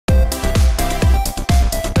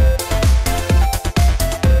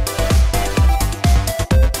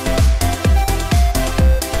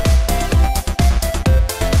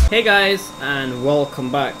Hey guys, and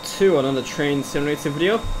welcome back to another train simulator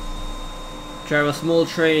video. Drive a small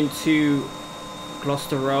train to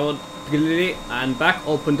Gloucester Road, Piccadilly, and back.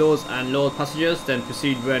 Open doors and load passengers, then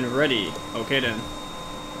proceed when ready. Okay then.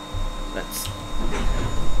 Let's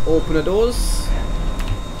open the doors.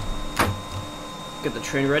 Get the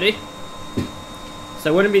train ready.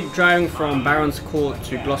 So we're going to be driving from Barons Court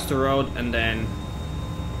to Gloucester Road, and then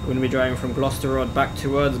we're going to be driving from Gloucester Road back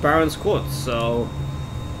towards Barons Court. So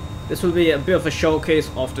this will be a bit of a showcase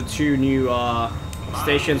of the two new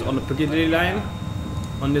stations on the Piccadilly line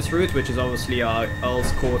on this route, which is obviously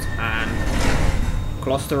Earls Court and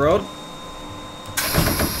Gloucester Road.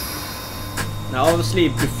 Now obviously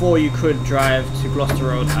before you could drive to Gloucester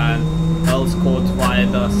Road and Earls Court via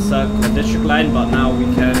the Circle and District line, but now we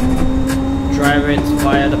can drive it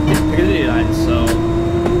via the Piccadilly line. So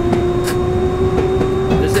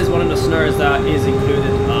this is one of the scenarios that is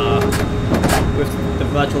included with the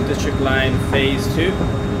Virtual District line phase 2,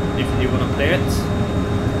 if you want to play it.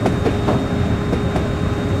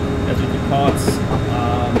 As it departs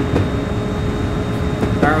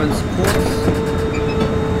Barons Court,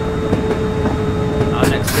 our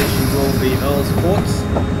next station will be Earls Court.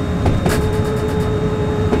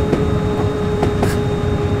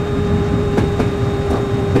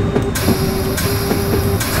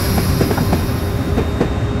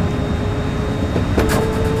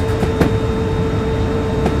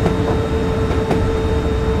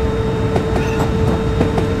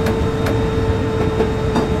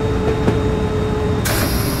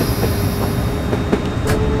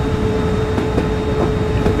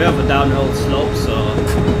 Bit of a downhill slope, so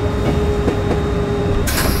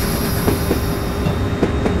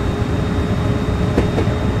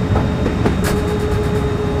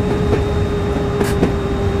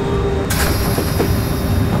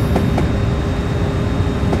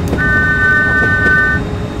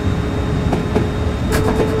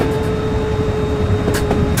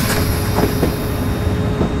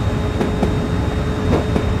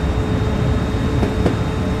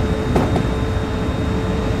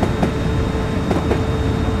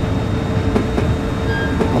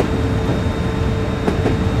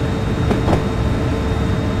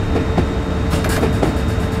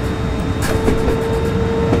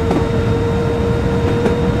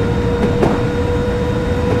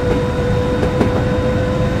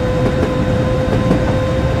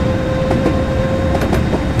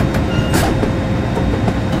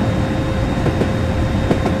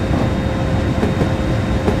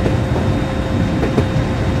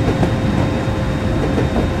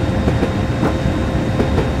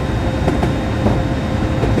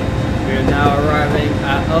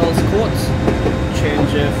Earls Court,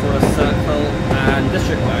 change it for a Circle and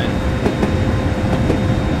District line.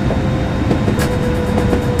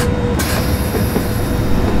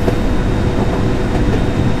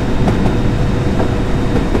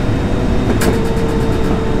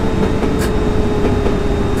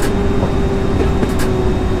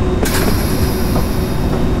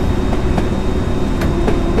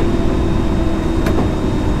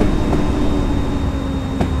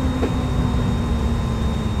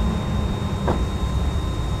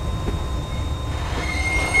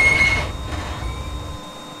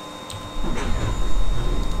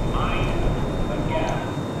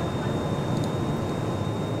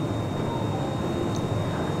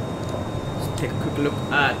 Take a quick look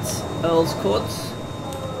at Earls Court.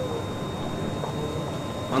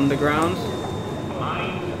 Underground.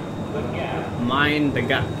 Mind the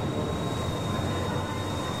gap.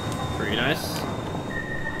 Pretty nice.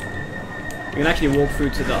 You can actually walk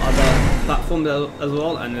through to the other platform there as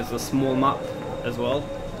well, and there's a small map as well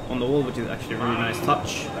on the wall, which is actually a really nice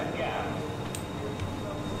touch.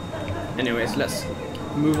 Anyways, let's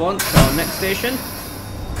move on to our next station,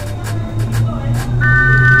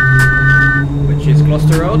 which is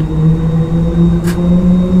Gloucester Road.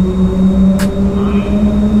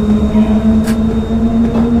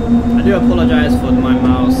 I do apologize for my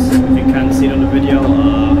mouse, if you can see it on the video.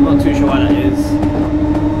 I'm not too sure why that is.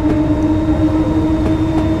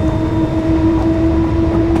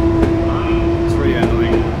 It's really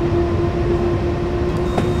annoying.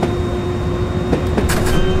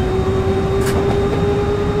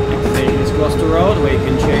 Next station is Gloucester Road, where you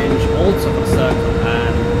can change also for Circle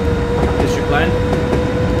and District line.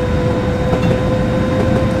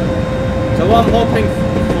 So what I'm hoping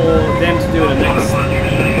for them to do in the next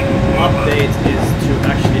update is to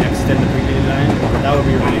actually extend the Piccadilly line. That would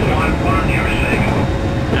be really good.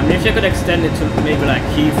 I mean, if you could extend it to maybe like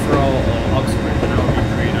Heathrow or Oxford, then that would be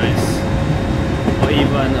pretty nice. Or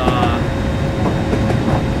even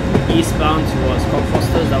eastbound towards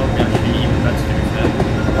Cockfosters, that would be actually even better to be fair.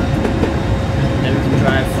 Then we can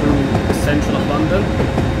drive through the central of London.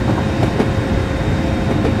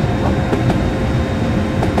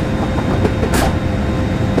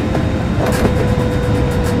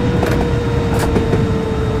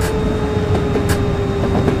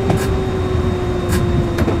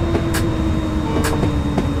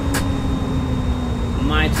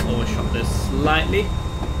 Might overshot this slightly.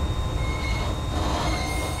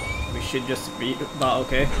 Should just be about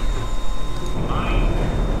okay.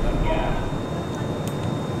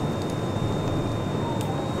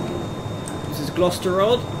 This is Gloucester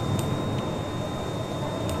Road.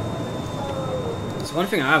 So one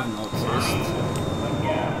thing I have noticed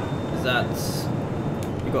is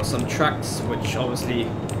that we got some tracks which obviously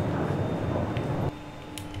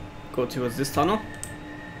go towards this tunnel.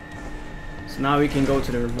 So now we can go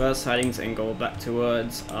to the reverse sidings and go back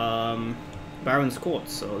towards Baron's Court,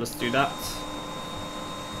 so let's do that.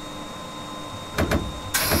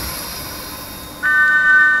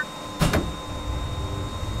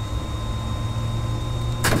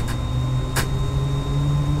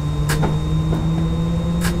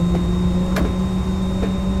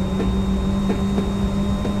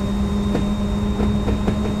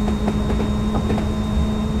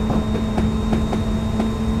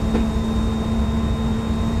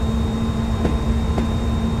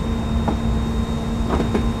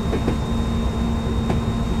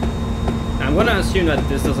 I'm gonna assume that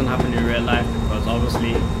this doesn't happen in real life because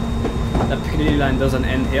obviously the Piccadilly line doesn't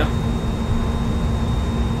end here.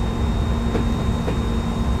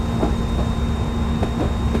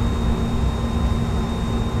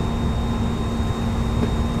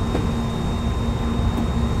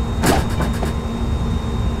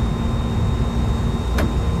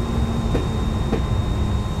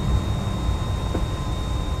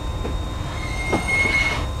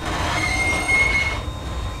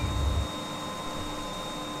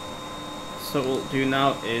 So what we'll do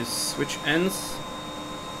now is switch ends.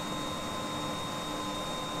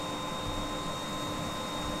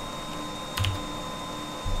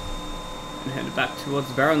 And head back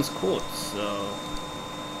towards Baron's Court, so...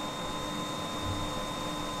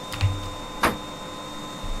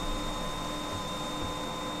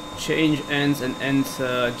 change ends and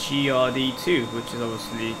enter GRD2, which is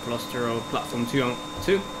obviously Gloucester Road Platform 2 on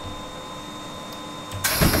 2.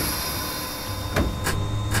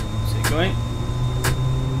 Going.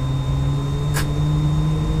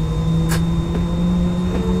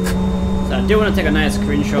 So I do want to take a nice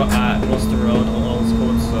screenshot at Gloucester Road or Earl's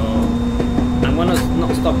Court, so I'm gonna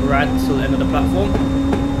not stop right till the end of the platform,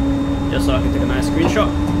 just so I can take a nice screenshot.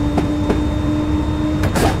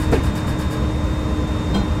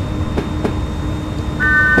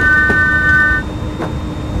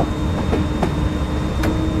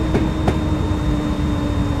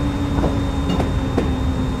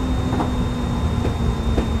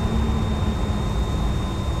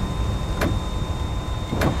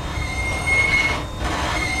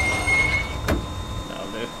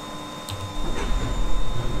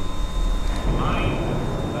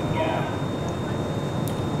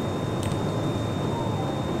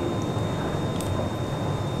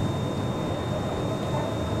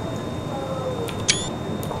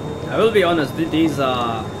 I will be honest, this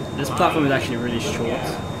platform is actually really short.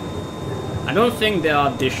 I don't think they are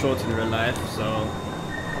this short in real life, so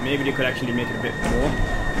maybe they could actually make it a bit more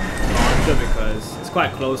larger because it's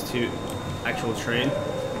quite close to actual train.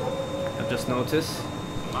 I've just noticed.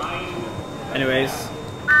 Anyways.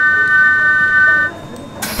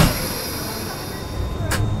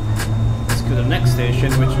 Let's go to the next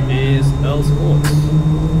station, which is Earl's Court.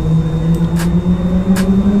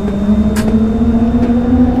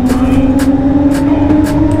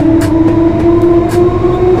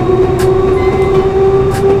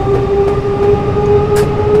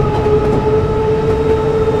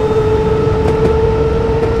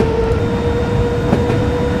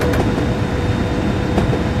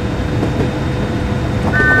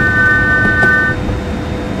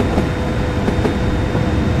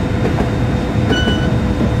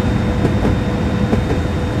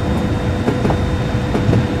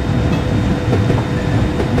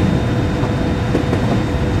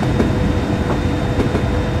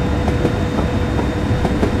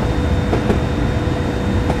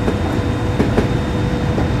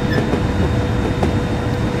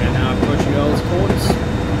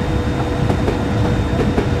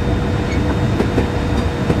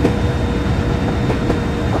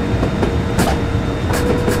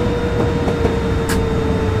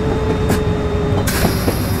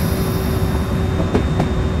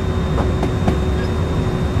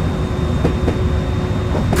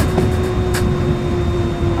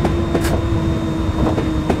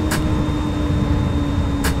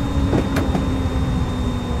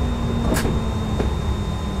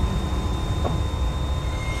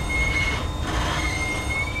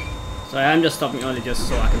 So I am just stopping early just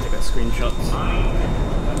so I can take a screenshot.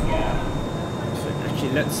 So it actually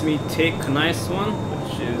lets me take a nice one,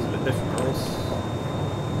 which is a bit difficult,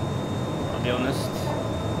 I'll be honest.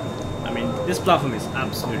 I mean, this platform is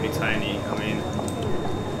absolutely tiny. I mean,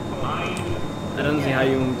 I don't see how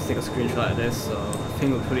you want to take a screenshot like this, so I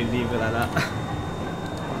think we'll probably leave it like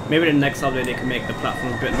that. Maybe the next update they can make the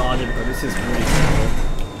platform a bit larger because this is really small.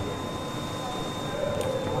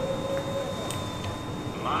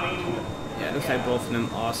 Yeah, it looks like both of them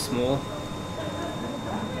are small.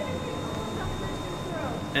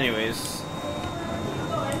 Anyways,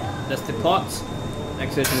 let's depart.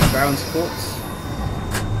 Next station is Baron's Court.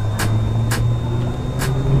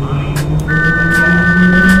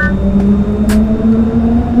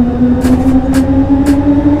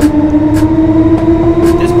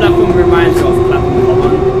 This platform reminds me of Clapham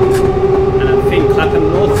Common, and I think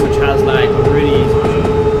Clapham North, which has like a really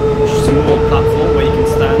small platform where you can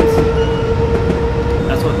stand.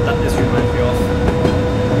 That's what this reminds me of.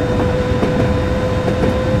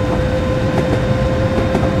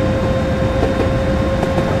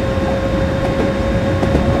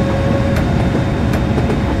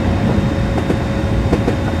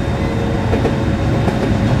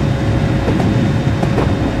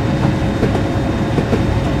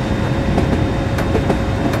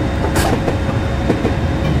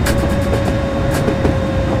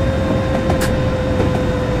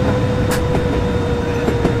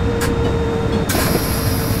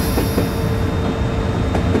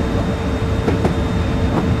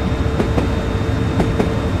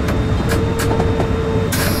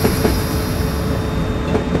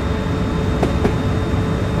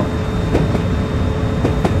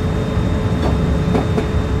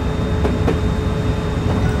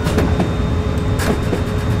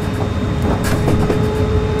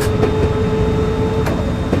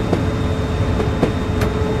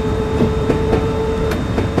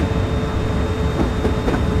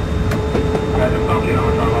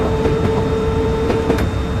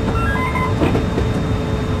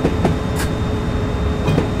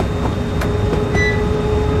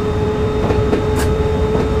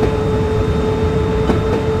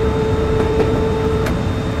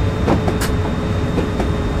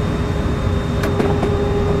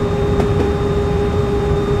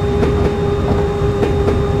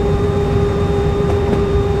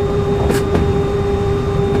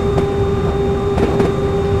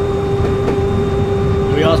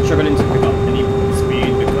 Struggling to pick up any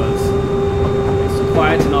speed because it's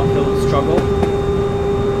quite an uphill struggle.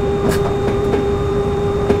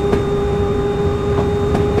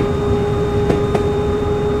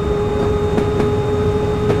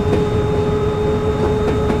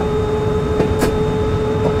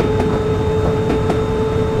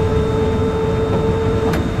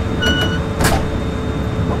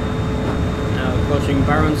 Now approaching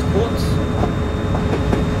Baron's Court.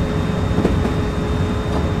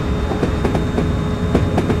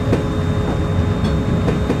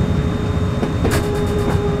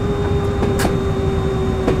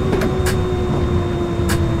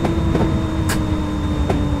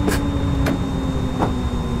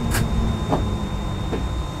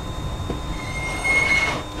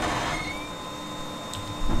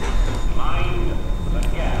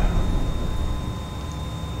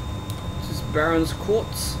 Baron's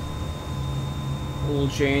Court. All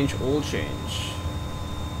change, all change.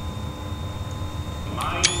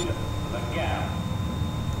 Mind the gap.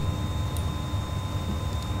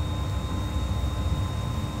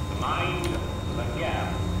 Mind the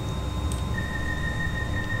gap.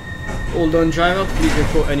 All done, driver. Please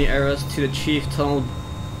report any errors to the Chief Tunnel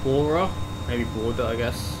Borer. Maybe Border, I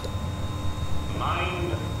guess.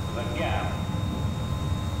 Mind the gap.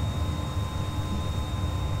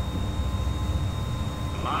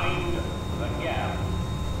 Mind the gap.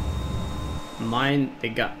 Mind the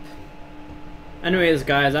gap. Anyways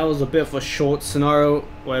guys, that was a bit of a short scenario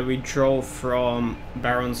where we drove from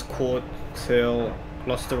Baron's Court till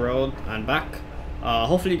Gloucester Road and back.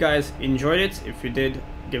 Hopefully you guys enjoyed it. If you did,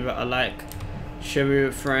 give it a like, share with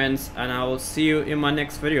your friends, and I will see you in my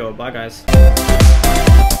next video. Bye guys.